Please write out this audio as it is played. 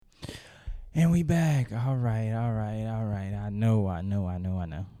And we back. All right, all right, all right. I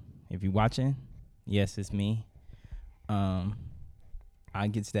know. If you're watching, yes, it's me. Um, I'll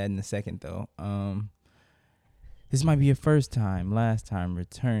get to that in a second though. This might be your first time, last time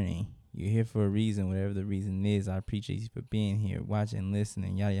returning. You're here for a reason, whatever the reason is. I appreciate you for being here, watching,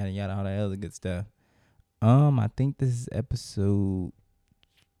 listening, yada yada yada, all that other good stuff. I think this is episode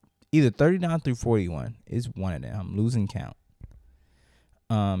either 39 through 41. It's one of them. I'm losing count.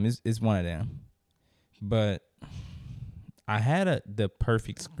 It's one of them. But I had the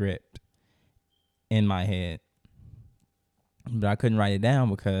perfect script in my head, but I couldn't write it down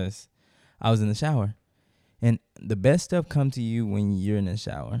because I was in the shower. And the best stuff comes to you when you're in the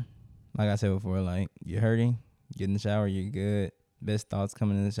shower. Like I said before, like you're hurting, get in the shower, you're good. Best thoughts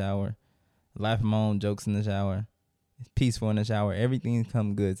coming in the shower. Laugh at my own jokes in the shower. It's peaceful in the shower. Everything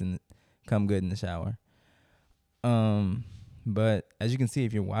come good in the shower. But as you can see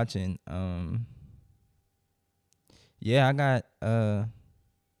if you're watching, yeah, I got a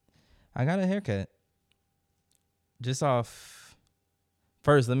haircut. Just off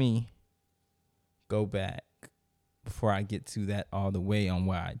first, let me go back before I get to that all the way on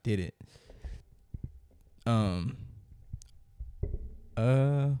why I did it. Um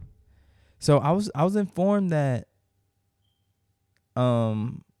so I was informed that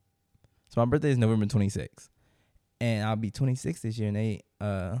so my birthday is November 26th and I'll be 26 this year, and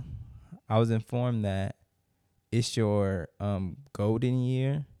I was informed that it's your golden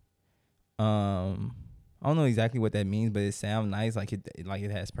year. I don't know exactly what that means, but it sounds nice, like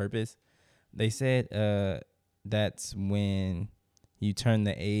it has purpose. They said that's when you turn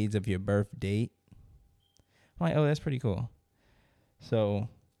the age of your birth date. I'm like, oh, that's pretty cool. So,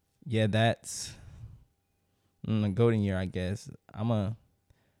 yeah, that's a golden year, I guess. I'm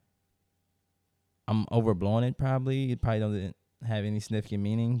overblowing it probably. It probably doesn't have any significant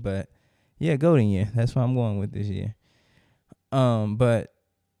meaning, but yeah, golden year. That's what I'm going with this year. But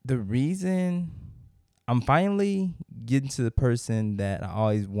the reason I'm finally getting to the person that I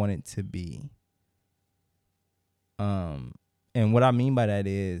always wanted to be. And what I mean by that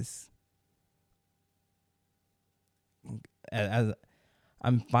is, as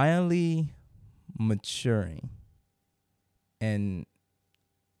I'm finally maturing, and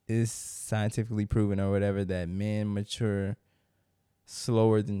it's scientifically proven or whatever that men mature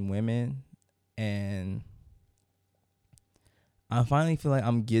slower than women, and I finally feel like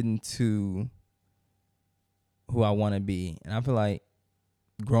I'm getting to who I want to be, and I feel like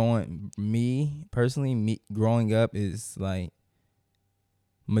growing up is like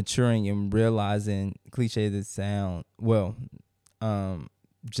maturing and realizing, cliche as it sound,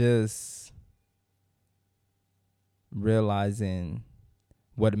 just realizing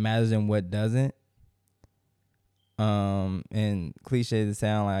what matters and what doesn't. And cliche as it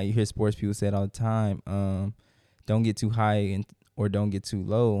sound, like you hear sports people say it all the time, don't get too high or don't get too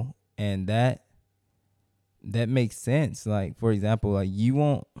low. And that makes sense. Like, for example, like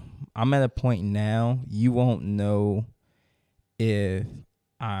I'm at a point now, you won't know if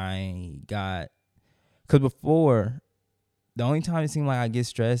because before, the only time it seemed like I get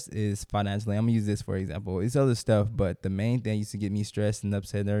stressed is financially. I'm gonna use this for example. It's other stuff, but the main thing that used to get me stressed and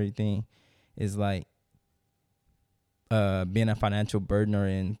upset and everything is like being a financial burden or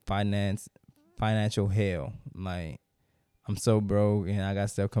in financial hell. Like, I'm so broke and I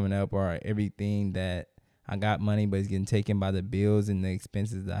got stuff coming up, or everything that I got money but it's getting taken by the bills and the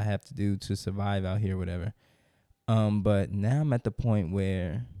expenses that I have to do to survive out here, whatever. But now I'm at the point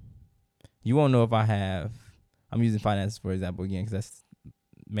where you won't know if I'm using finances for example again because that's the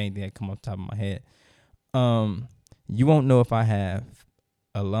main thing that come off the top of my head. You won't know if I have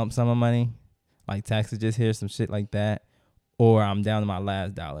a lump sum of money, like taxes just here, some shit like that, or I'm down to my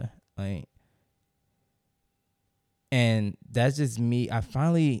last dollar. Like, and that's just me.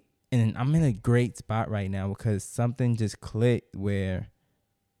 And I'm in a great spot right now because something just clicked where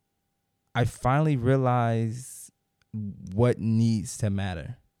I finally realize what needs to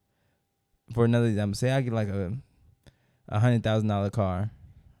matter. For another example, say I get like a $100,000 car,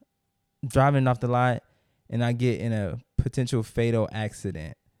 driving off the lot, and I get in a potential fatal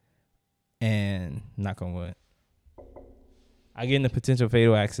accident, and knock on wood, I get in a potential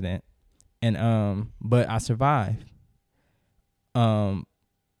fatal accident, and but I survive. Some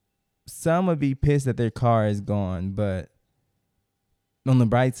would be pissed that their car is gone, but on the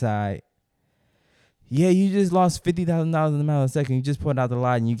bright side, yeah, you just lost $50,000 in a matter of a second. You just pulled out the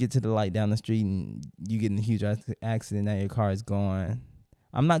light and you get to the light down the street and you get in a huge accident. Now your car is gone.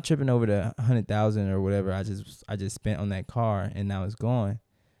 I'm not tripping over the 100,000 or whatever I just spent on that car and now it's gone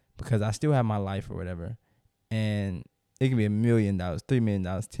because I still have my life or whatever. And It can be $1 million, $3 million,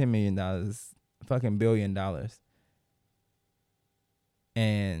 $10 million, fucking $1 billion.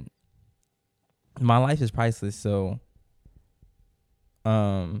 And my life is priceless. So,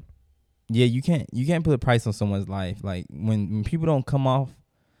 yeah, you can't put a price on someone's life. Like when people don't come off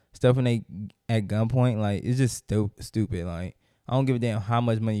stuff when they at gunpoint, like it's just stupid. Like I don't give a damn how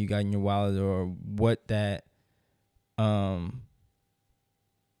much money you got in your wallet or what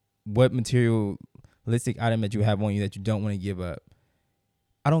materialistic item that you have on you that you don't want to give up.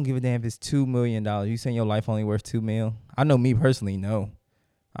 I don't give a damn if it's $2 million. You saying your life only worth $2 million? I know me personally, no.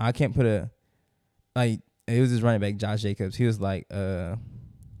 I can't put like it was this running back, Josh Jacobs. He was like,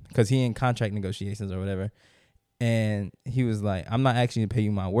 because he in contract negotiations or whatever, and he was like, I'm not actually gonna pay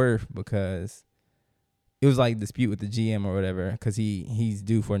you my worth because it was like a dispute with the GM or whatever because he's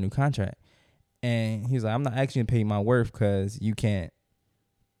due for a new contract, and he was like, I'm not actually gonna pay you my worth because you can't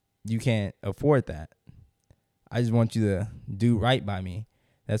afford that. I just want you to do right by me.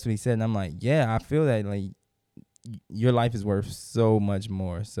 That's what he said, and I'm like, yeah, I feel that like your life is worth so much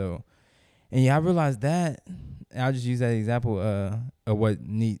more. So, and yeah, I realized that. And I'll just use that example of what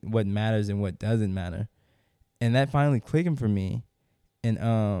matters and what doesn't matter, and that finally clicking for me. And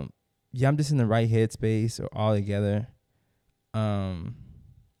yeah, I'm just in the right headspace or all together.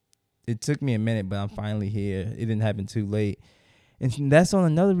 It took me a minute, but I'm finally here. It didn't happen too late, and that's on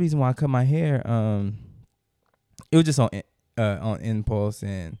another reason why I cut my hair. It was just on impulse,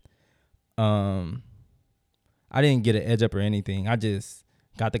 and I didn't get an edge up or anything. I just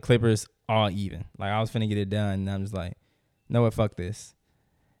got the clippers all even. Like I was finna get it done, and I'm just like, no, what, fuck this,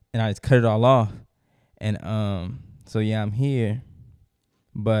 and I just cut it all off. And so yeah, I'm here,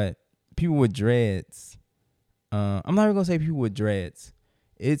 but people with dreads. I'm not even gonna say people with dreads.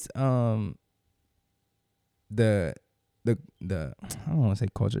 It's the I don't want to say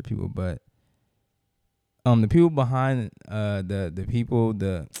cultured people, but the people behind the people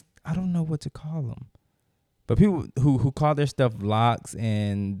I don't know what to call them. But people who call their stuff locks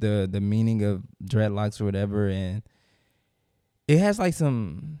and the meaning of dreadlocks or whatever, and it has like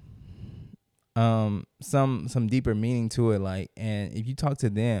some deeper meaning to it. Like, and if you talk to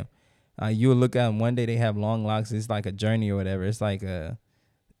them, you'll look at them one day they have long locks. It's like a journey or whatever. It's like a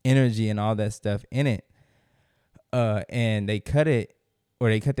energy and all that stuff in it. And they cut it or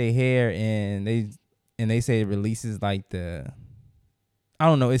they cut their hair and they say it releases like I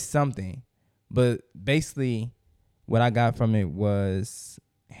don't know, it's something. But basically, what I got from it was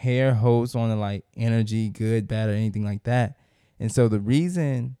hair holds on to like energy, good, bad, or anything like that. And so the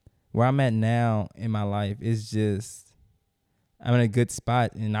reason where I'm at now in my life is just I'm in a good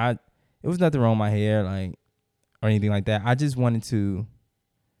spot, and it was nothing wrong with my hair, like or anything like that. I just wanted to,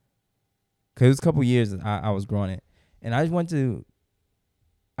 cause it was a couple years I was growing it, and I just wanted to.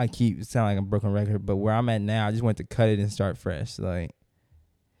 I keep sound like a broken record, but where I'm at now, I just want to cut it and start fresh. Like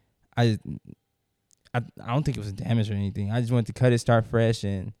I don't think it was damaged or anything. I just wanted to cut it, start fresh,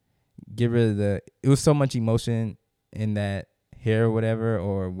 and get rid of it was so much emotion in that hair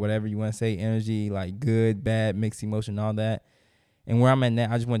or whatever you want to say, energy, like good, bad, mixed emotion, all that. And where I'm at now,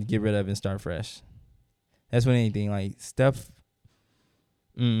 I just want to get rid of it and start fresh. That's what anything, like stuff.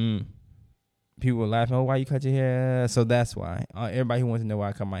 People were laughing, oh, why you cut your hair? So that's why. Everybody who wants to know why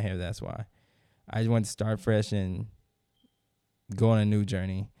I cut my hair, that's why. I just want to start fresh and go on a new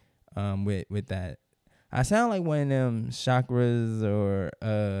journey with that. I sound like one of them chakras or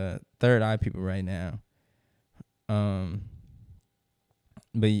third eye people right now.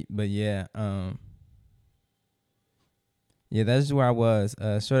 But yeah, yeah, that's just where I was.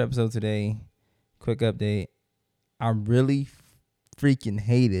 Short episode today, quick update. I really freaking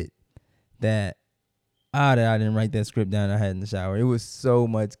hated that I didn't write that script down I had in the shower. It was so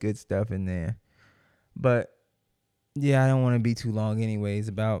much good stuff in there. But yeah, I don't want to be too long anyways,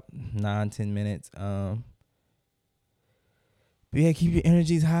 about 9-10 minutes. But yeah, keep your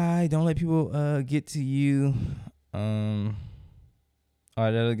energies high. Don't let people get to you. All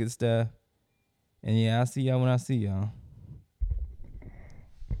that other good stuff. And yeah, I'll see y'all when I see y'all.